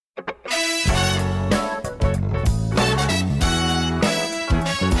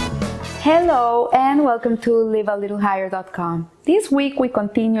Hello and welcome to livealittlehigher.com. This week we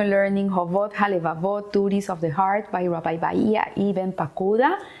continue learning Hovot HaLevavot, Duties of the Heart by Rabbi Bahia Ibn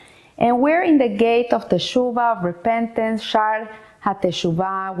Pakuda. And we're in the gate of Teshuvah, of repentance, Shar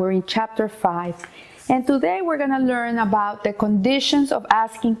HaTeshuvah. We're in chapter 5. And today we're going to learn about the conditions of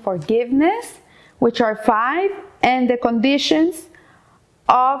asking forgiveness, which are 5, and the conditions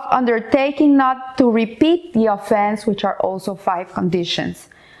of undertaking not to repeat the offense, which are also 5 conditions.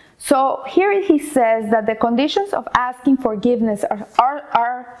 So here he says that the conditions of asking forgiveness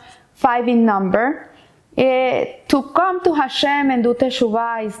are 5 in number. To come to Hashem and do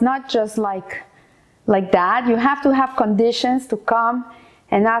teshuvah is not just like that. You have to have conditions to come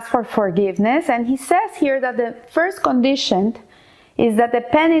and ask for forgiveness. And he says here that the first condition is that the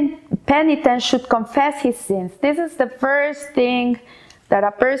penitent should confess his sins. This is the first thing that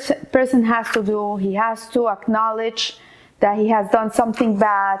a person has to do. He has to acknowledge that he has done something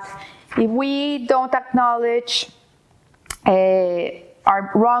bad. If we don't acknowledge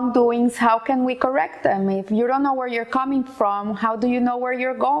our wrongdoings, how can we correct them? If you don't know where you're coming from, how do you know where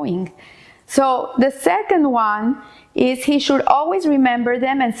you're going? So the second one is he should always remember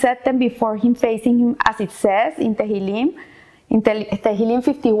them and set them before him, facing him, as it says in Tehillim. In Tehillim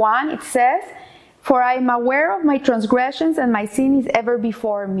 51, it says, "For I am aware of my transgressions and my sin is ever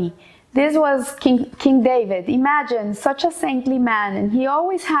before me." This was King David. Imagine, such a saintly man, and he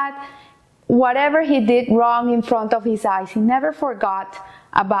always had whatever he did wrong in front of his eyes. He never forgot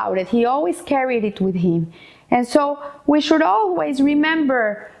about it. He always carried it with him. And so we should always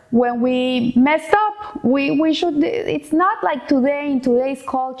remember when we messed up. We should. It's not like today, in today's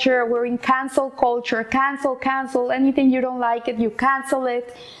culture, we're in cancel culture. Cancel. Anything you don't like it, you cancel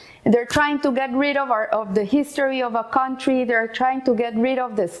it. They're trying to get rid of the history of a country. They're trying to get rid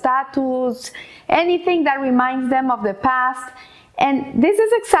of the statues, anything that reminds them of the past. And this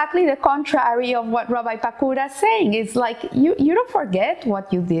is exactly the contrary of what Rabbi Pakuda is saying. It's like you don't forget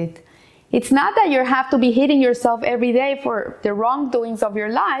what you did. It's not that you have to be hitting yourself every day for the wrongdoings of your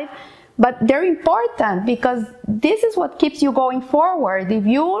life, but they're important because this is what keeps you going forward. If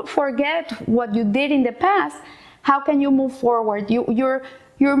you forget what you did in the past, how can you move forward?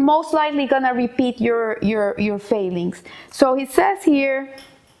 You're most likely going to repeat your failings. So he says here,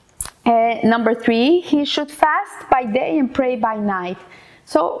 number 3, he should fast by day and pray by night.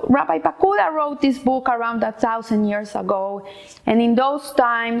 So Rabbi Pakuda wrote this book around 1,000 years ago. And in those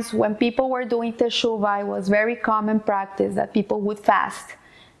times when people were doing teshuvah, it was very common practice that people would fast.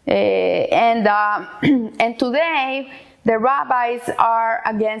 And today, the rabbis are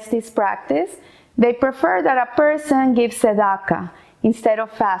against this practice. They prefer that a person give tzedakah instead of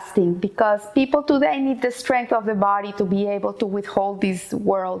fasting, because people today need the strength of the body to be able to withhold this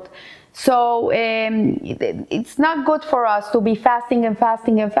world. So it's not good for us to be fasting.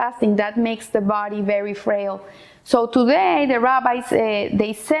 That makes the body very frail. So today the rabbis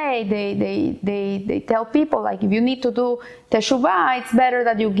they tell people, like, if you need to do teshuvah, it's better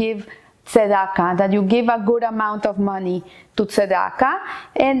that you give tzedakah, that you give a good amount of money to tzedakah.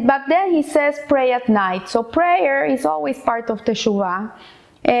 But then he says pray at night. So prayer is always part of teshuvah.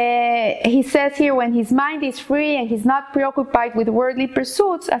 He says here, when his mind is free and he's not preoccupied with worldly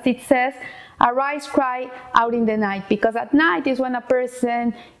pursuits, as it says, arise, cry out in the night. Because at night is when a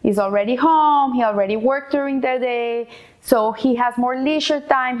person is already home, he already worked during the day, so he has more leisure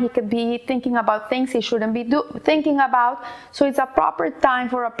time. He could be thinking about things he shouldn't be thinking about. So it's a proper time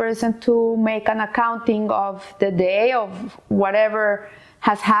for a person to make an accounting of the day, of whatever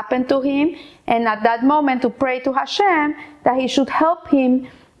has happened to him, and at that moment to pray to Hashem that he should help him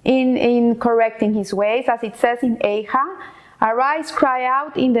in correcting his ways, as it says in Eicha, arise, cry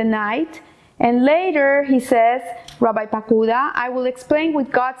out in the night. And later he says, Rabbi Pakuda, I will explain with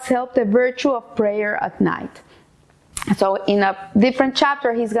God's help the virtue of prayer at night. So in a different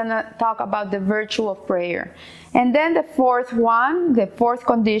chapter, he's going to talk about the virtue of prayer. And then the fourth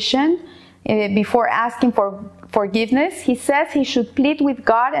condition, before asking for forgiveness, he says he should plead with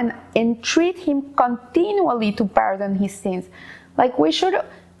God and entreat him continually to pardon his sins. Like, we should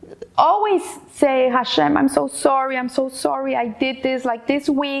always say, Hashem, I'm so sorry, I did this. Like this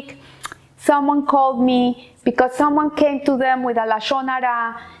week, someone called me because someone came to them with a lashon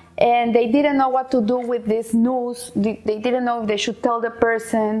hara, and they didn't know what to do with this news. They didn't know if they should tell the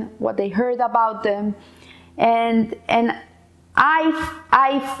person what they heard about them. And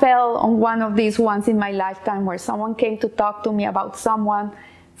I fell on one of these ones in my lifetime, where someone came to talk to me about something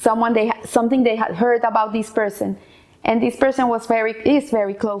they had heard about this person. And this person is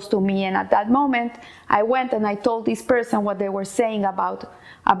very close to me. And at that moment, I went and I told this person what they were saying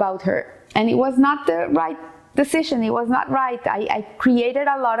about her. And it was not the right decision. It was not right. I created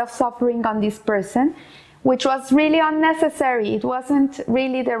a lot of suffering on this person, which was really unnecessary. It wasn't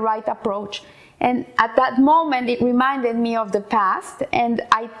really the right approach. And at that moment, it reminded me of the past. And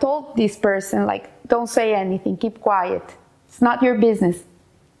I told this person, like, don't say anything, keep quiet. It's not your business.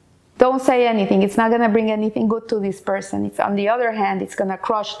 Don't say anything. It's not going to bring anything good to this person. It's, on the other hand, it's going to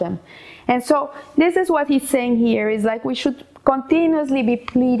crush them. And so this is what he's saying here, is like we should continuously be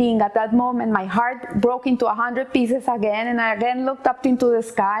pleading. At that moment, my heart broke into 100 pieces again, and I again looked up into the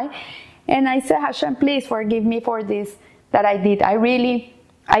sky, and I said, Hashem, please forgive me for this that I did.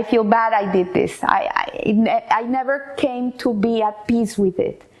 I feel bad I did this. I never came to be at peace with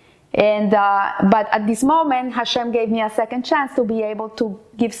it. And but at this moment, Hashem gave me a second chance to be able to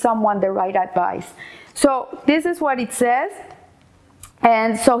give someone the right advice. So this is what it says.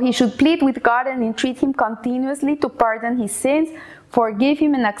 And so he should plead with God and entreat him continuously to pardon his sins, forgive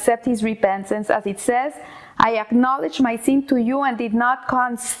him and accept his repentance. As it says, I acknowledged my sin to you and did not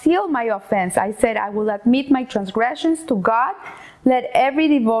conceal my offense. I said, I will admit my transgressions to God. Let every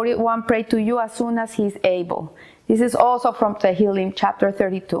devoted one pray to you as soon as he is able. This is also from Tehillim chapter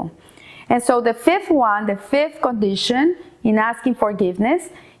 32. And so the fifth condition in asking forgiveness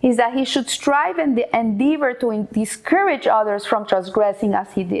is that he should strive and endeavor to discourage others from transgressing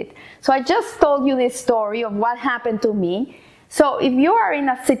as he did. So I just told you this story of what happened to me. So if you are in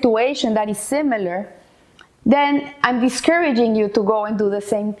a situation that is similar, then I'm discouraging you to go and do the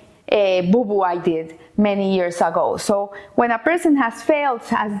same boo-boo I did many years ago. So when a person has failed,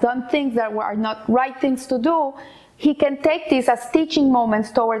 has done things that are not right things to do, he can take this as teaching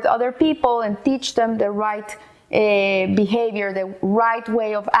moments towards other people and teach them the right behavior, the right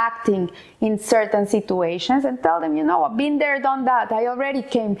way of acting in certain situations, and tell them, you know, I've been there, done that. I already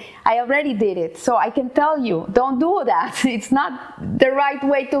did it. So I can tell you, don't do that. It's not the right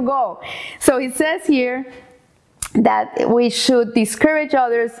way to go. So it says here that we should discourage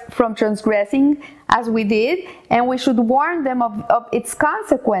others from transgressing as we did, and we should warn them of its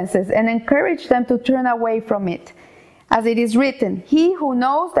consequences and encourage them to turn away from it. As it is written, he who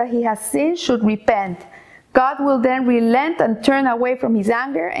knows that he has sinned should repent. God will then relent and turn away from his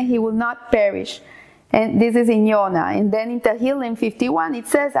anger, and he will not perish. And this is in Yonah. And then in Tehillim 51, it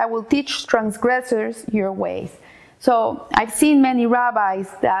says, I will teach transgressors your ways. So I've seen many rabbis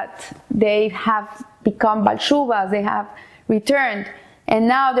that they have become Baal Teshuvas, they have returned. And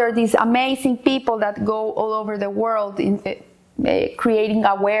now there are these amazing people that go all over the world in creating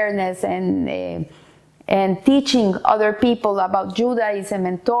awareness and teaching other people about Judaism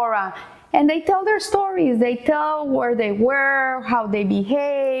and Torah. And they tell their stories. They tell where they were, how they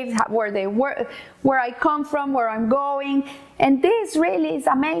behaved, where they were, where I come from, where I'm going. And this really is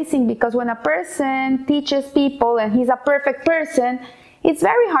amazing, because when a person teaches people and he's a perfect person, it's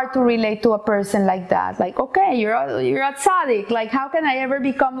very hard to relate to a person like that. Like, okay, you're a tzaddik. Like, how can I ever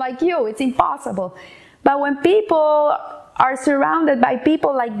become like you? It's impossible. But when people are surrounded by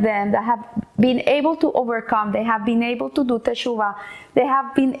people like them that have been able to overcome, they have been able to do teshuvah, they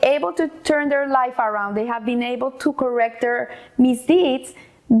have been able to turn their life around, they have been able to correct their misdeeds,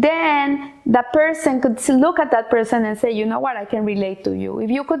 then the person could look at that person and say, you know what, I can relate to you. If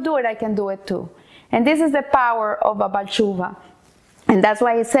you could do it, I can do it too. And this is the power of a Baal Teshuvah. And that's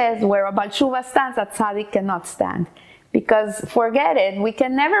why it says, where a Baal Teshuvah stands, a tzaddik cannot stand. Because forget it, we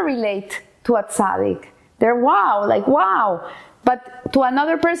can never relate to a tzaddik. They're wow. But to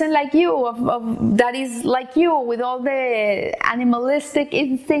another person like you, that is like you, with all the animalistic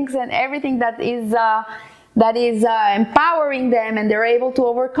instincts and everything that is empowering them, and they're able to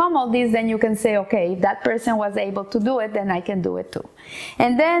overcome all this, then you can say, okay, if that person was able to do it, then I can do it too.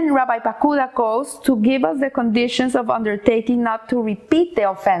 And then Rabbi Pakuda goes to give us the conditions of undertaking not to repeat the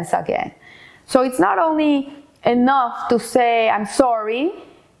offense again. So it's not only enough to say, I'm sorry.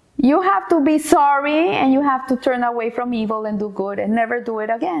 You have to be sorry, and you have to turn away from evil and do good and never do it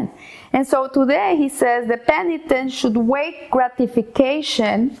again. And so today he says the penitent should wait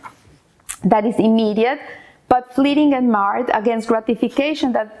gratification that is immediate but fleeting and marred against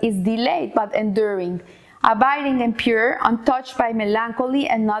gratification that is delayed but enduring, abiding and pure, untouched by melancholy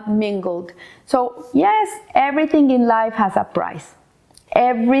and not mingled. So yes, everything in life has a price.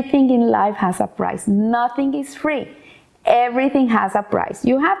 Everything in life has a price. Nothing is free. Everything has a price.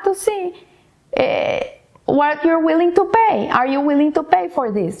 You have to see what you're willing to pay. Are you willing to pay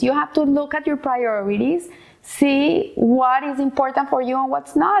for this? You have to look at your priorities, see what is important for you and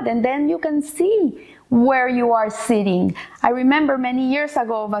what's not, and then you can see where you are sitting. I remember many years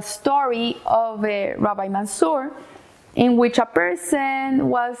ago of a story of Rabbi Mansour, in which a person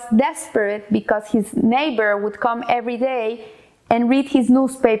was desperate because his neighbor would come every day and read his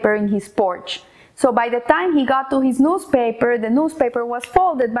newspaper in his porch. So by the time he got to his newspaper, the newspaper was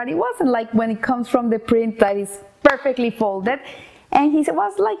folded, but it wasn't like when it comes from the print that is perfectly folded. And he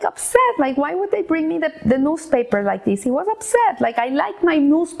was like upset, like why would they bring me the newspaper like this? He was upset, like I like my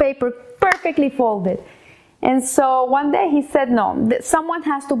newspaper perfectly folded. And so one day he said, no, someone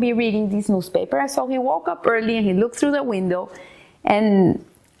has to be reading this newspaper. And so he woke up early and he looked through the window, and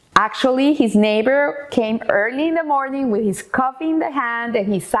actually his neighbor came early in the morning with his coffee in the hand, and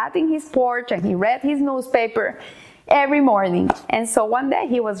he sat in his porch and he read his newspaper every morning. And so one day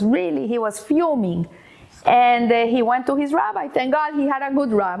he was fuming. And he went to his rabbi. Thank God he had a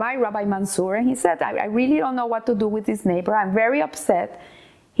good rabbi, Rabbi Mansour. And he said, I really don't know what to do with this neighbor. I'm very upset.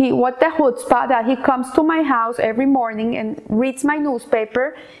 What the chutzpah that he comes to my house every morning and reads my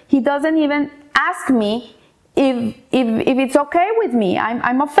newspaper. He doesn't even ask me if it's okay with me.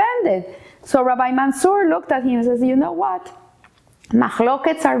 I'm offended. So Rabbi Mansour looked at him and says, you know what?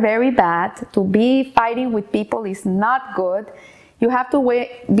 Machlokets are very bad. To be fighting with people is not good. You have to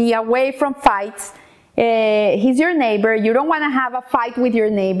be away from fights. He's your neighbor. You don't want to have a fight with your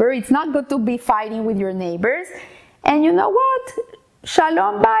neighbor. It's not good to be fighting with your neighbors. And you know what?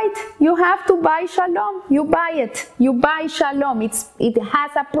 Shalom bait. You have to buy shalom. You buy it. You buy shalom. It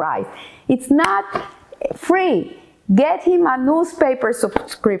has a price. It's not free. Get him a newspaper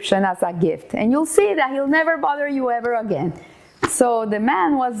subscription as a gift, and you'll see that he'll never bother you ever again. So the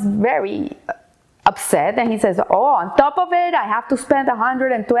man was very upset, and he says, oh, on top of it, I have to spend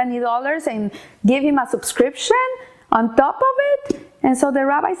 $120 and give him a subscription on top of it? And so the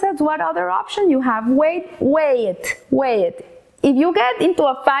rabbi says, what other option you have? Weigh it. If you get into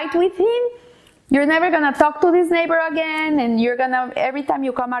a fight with him, you're never going to talk to this neighbor again, and you're going to, every time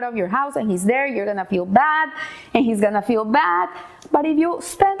you come out of your house and he's there, you're going to feel bad, and he's going to feel bad. But if you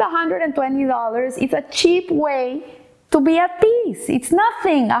spend $120, it's a cheap way to be at peace. It's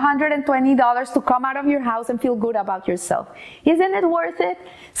nothing, $120 to come out of your house and feel good about yourself. Isn't it worth it?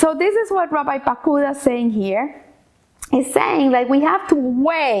 So this is what Rabbi Pakuda is saying here. He's saying, like, we have to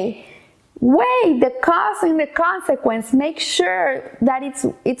weigh the cost and the consequence, make sure that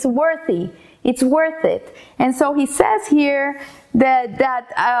it's worthy. It's worth it. And so he says here that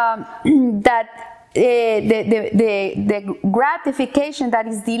the gratification that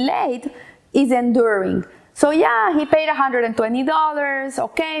is delayed is enduring. So yeah, he paid $120.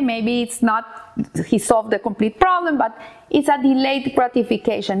 Okay, maybe it's not, he solved the complete problem, but it's a delayed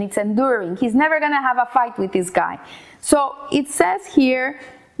gratification. It's enduring. He's never going to have a fight with this guy. So it says here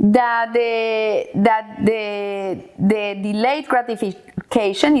that the delayed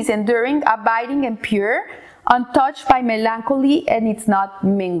gratification is enduring, abiding, and pure, untouched by melancholy, and it's not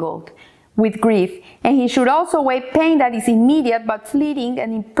mingled with grief. And he should also weigh pain that is immediate but fleeting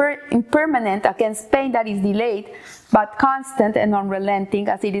and impermanent against pain that is delayed but constant and unrelenting,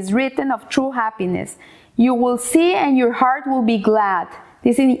 as it is written of true happiness. You will see and your heart will be glad.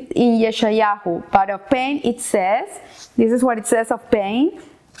 This is in Yeshayahu. But of pain it says, this is what it says of pain,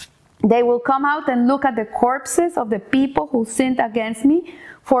 they will come out and look at the corpses of the people who sinned against me,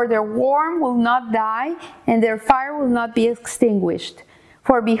 for their worm will not die and their fire will not be extinguished.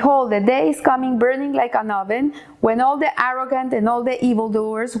 For behold, the day is coming burning like an oven, when all the arrogant and all the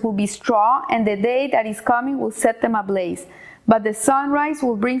evildoers will be straw, and the day that is coming will set them ablaze. But the sunrise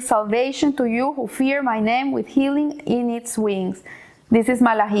will bring salvation to you who fear my name, with healing in its wings. This is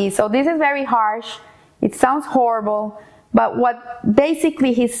Malachi. So this is very harsh. It sounds horrible. But what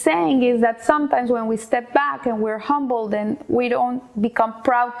basically he's saying is that sometimes when we step back and we're humbled and we don't become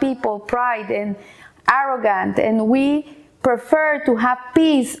proud people, pride and arrogant, and we prefer to have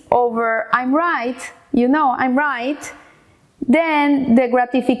peace over I'm right, I'm right, then the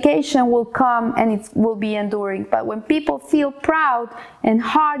gratification will come and it will be enduring. But when people feel proud and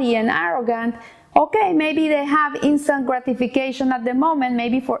haughty and arrogant, okay, maybe they have instant gratification at the moment,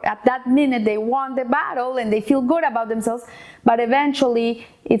 maybe at that minute they won the battle and they feel good about themselves, but eventually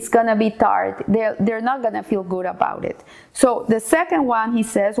it's gonna be tired. They're not gonna feel good about it. So the second one, he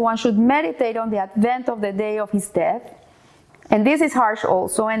says, one should meditate on the advent of the day of his death. And this is harsh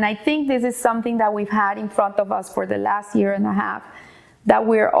also, and I think this is something that we've had in front of us for the last year and a half, that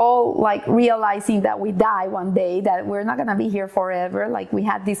we're all like realizing that we die one day, that we're not gonna be here forever, like we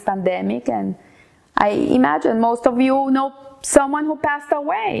had this pandemic. And I imagine most of you know someone who passed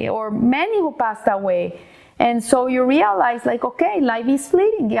away, or many who passed away. And so you realize, like, okay, life is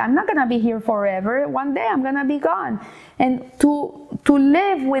fleeting. I'm not going to be here forever. One day I'm going to be gone. And to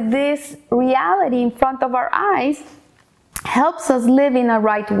live with this reality in front of our eyes helps us live in a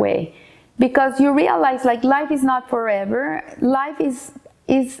right way. Because you realize, like, life is not forever. Life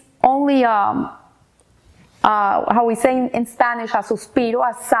is only, how we say in Spanish, a suspiro,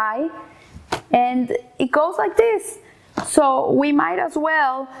 a sigh. And it goes like this. So we might as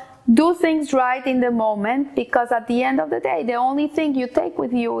well do things right in the moment, because at the end of the day, the only thing you take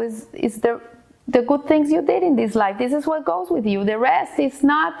with you is the good things you did in this life. This is what goes with you. The rest is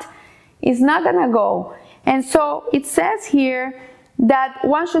not gonna go. And so it says here that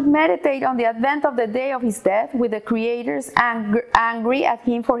one should meditate on the advent of the day of his death, with the creators angry at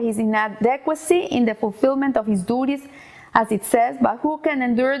him for his inadequacy in the fulfillment of his duties, as it says, but who can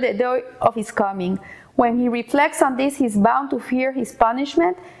endure the day of his coming? When he reflects on this, he is bound to fear his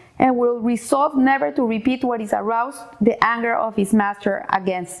punishment and will resolve never to repeat what is aroused the anger of his master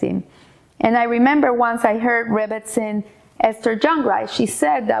against him. And I remember once I heard Rebbetzin Esther Jungreis. She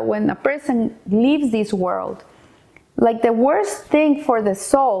said that when a person leaves this world, like the worst thing for the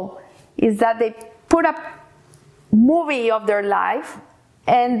soul is that they put a movie of their life,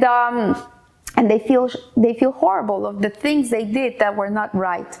 and they feel horrible of the things they did that were not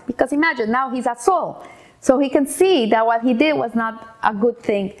right. Because imagine, now he's a soul, so he can see that what he did was not a good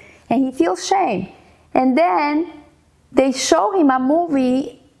thing, and he feels shame. And then they show him a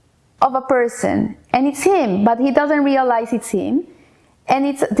movie of a person, and it's him, but he doesn't realize it's him. And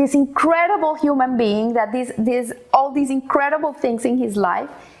it's this incredible human being that all these incredible things in his life.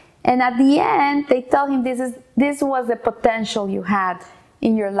 And at the end, they tell him this was the potential you had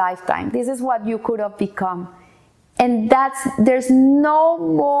in your lifetime. This is what you could have become. And there's no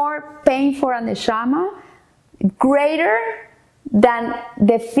more pain for a neshama greater than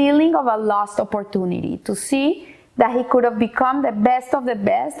the feeling of a lost opportunity, to see that he could have become the best of the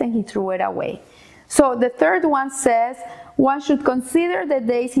best and he threw it away. So the third one says, one should consider the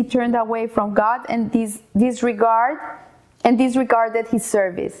days he turned away from God and disregarded his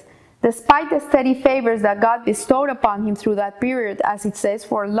service. Despite the steady favors that God bestowed upon him through that period, as it says,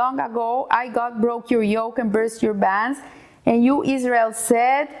 for long ago I, God, broke your yoke and burst your bands, and you, Israel,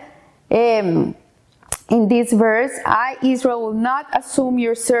 said, in this verse, I, Israel, will not assume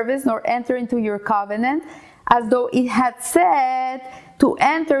your service nor enter into your covenant, as though it had said to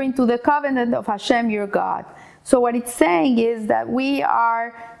enter into the covenant of Hashem your God. So what it's saying is that we're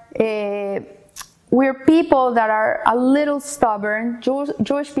people that are a little stubborn.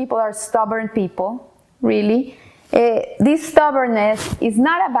 Jewish people are stubborn people, really. This stubbornness is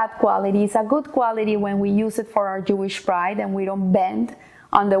not a bad quality. It's a good quality when we use it for our Jewish pride and we don't bend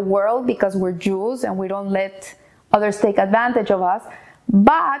on the world because we're Jews and we don't let others take advantage of us.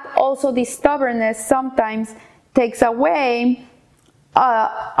 But also this stubbornness sometimes takes away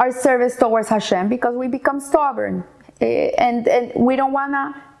our service towards Hashem, because we become stubborn and we don't want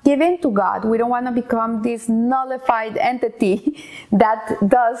to give in to God. We don't want to become this nullified entity that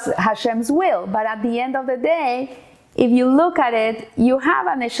does Hashem's will. But at the end of the day, if you look at it, you have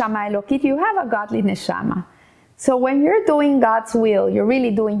a neshama elokit, you have a godly neshama. So when you're doing God's will, you're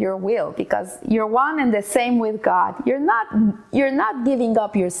really doing your will, because you're one and the same with God. You're not giving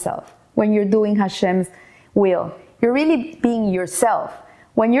up yourself when you're doing Hashem's will. You're really being yourself.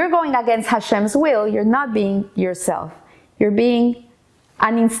 When you're going against Hashem's will, you're not being yourself. You're being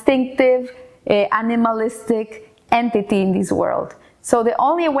an instinctive, animalistic entity in this world. So the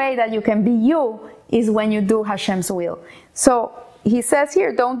only way that you can be you is when you do Hashem's will. So he says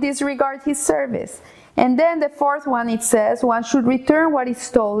here, don't disregard his service. And then the fourth one, it says, one should return what is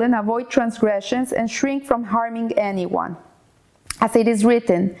stolen, avoid transgressions, and shrink from harming anyone. As it is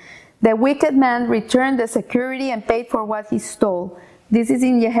written, the wicked man returned the security and paid for what he stole. This is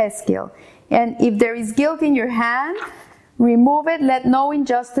in Yehezkel. And if there is guilt in your hand, remove it, let no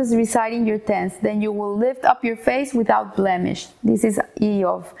injustice reside in your tents. Then you will lift up your face without blemish. This is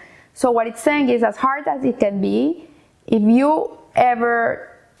Eov. So what it's saying is, as hard as it can be, if you ever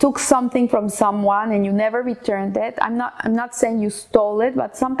took something from someone and you never returned it, I'm not saying you stole it,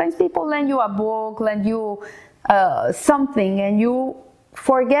 but sometimes people lend you a book, lend you something, and you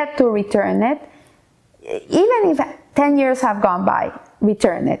forget to return it. Even if 10 years have gone by,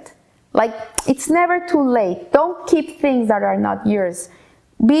 return it. Like, it's never too late. Don't keep things that are not yours.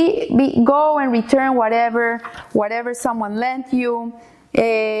 Go and return whatever someone lent you.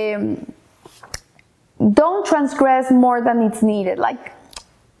 Don't transgress more than it's needed. Like,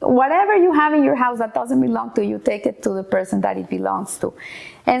 whatever you have in your house that doesn't belong to you, take it to the person that it belongs to.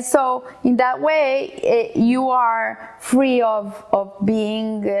 And so in that way, you are free of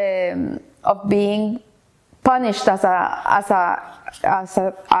being punished as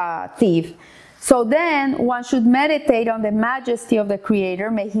a thief. So then one should meditate on the majesty of the Creator,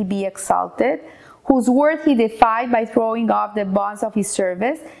 may he be exalted, whose word he defied by throwing off the bonds of his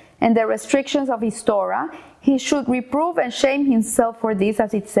service and the restrictions of his Torah. He should reprove and shame himself for this,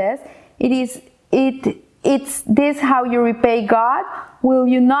 as it says. It it's this how you repay God. Will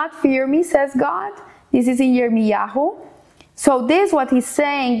you not fear me, says God? This is in Yirmiyahu. So this, what he's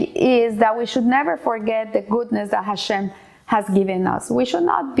saying is that we should never forget the goodness that Hashem has given us. We should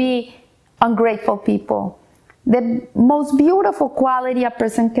not be ungrateful people. The most beautiful quality a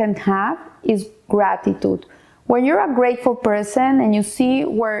person can have is gratitude. When you're a grateful person and you see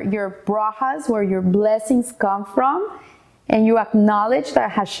where your brachas, where your blessings come from, and you acknowledge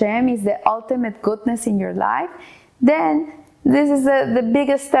that Hashem is the ultimate goodness in your life, then this is the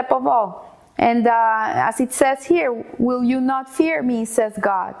biggest step of all. And as it says here, will you not fear me, says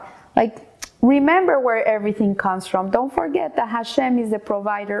God. Like, remember where everything comes from. Don't forget that Hashem is the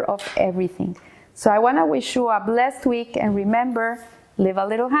provider of everything. So I want to wish you a blessed week, and remember, live a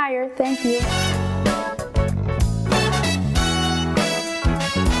little higher. Thank you.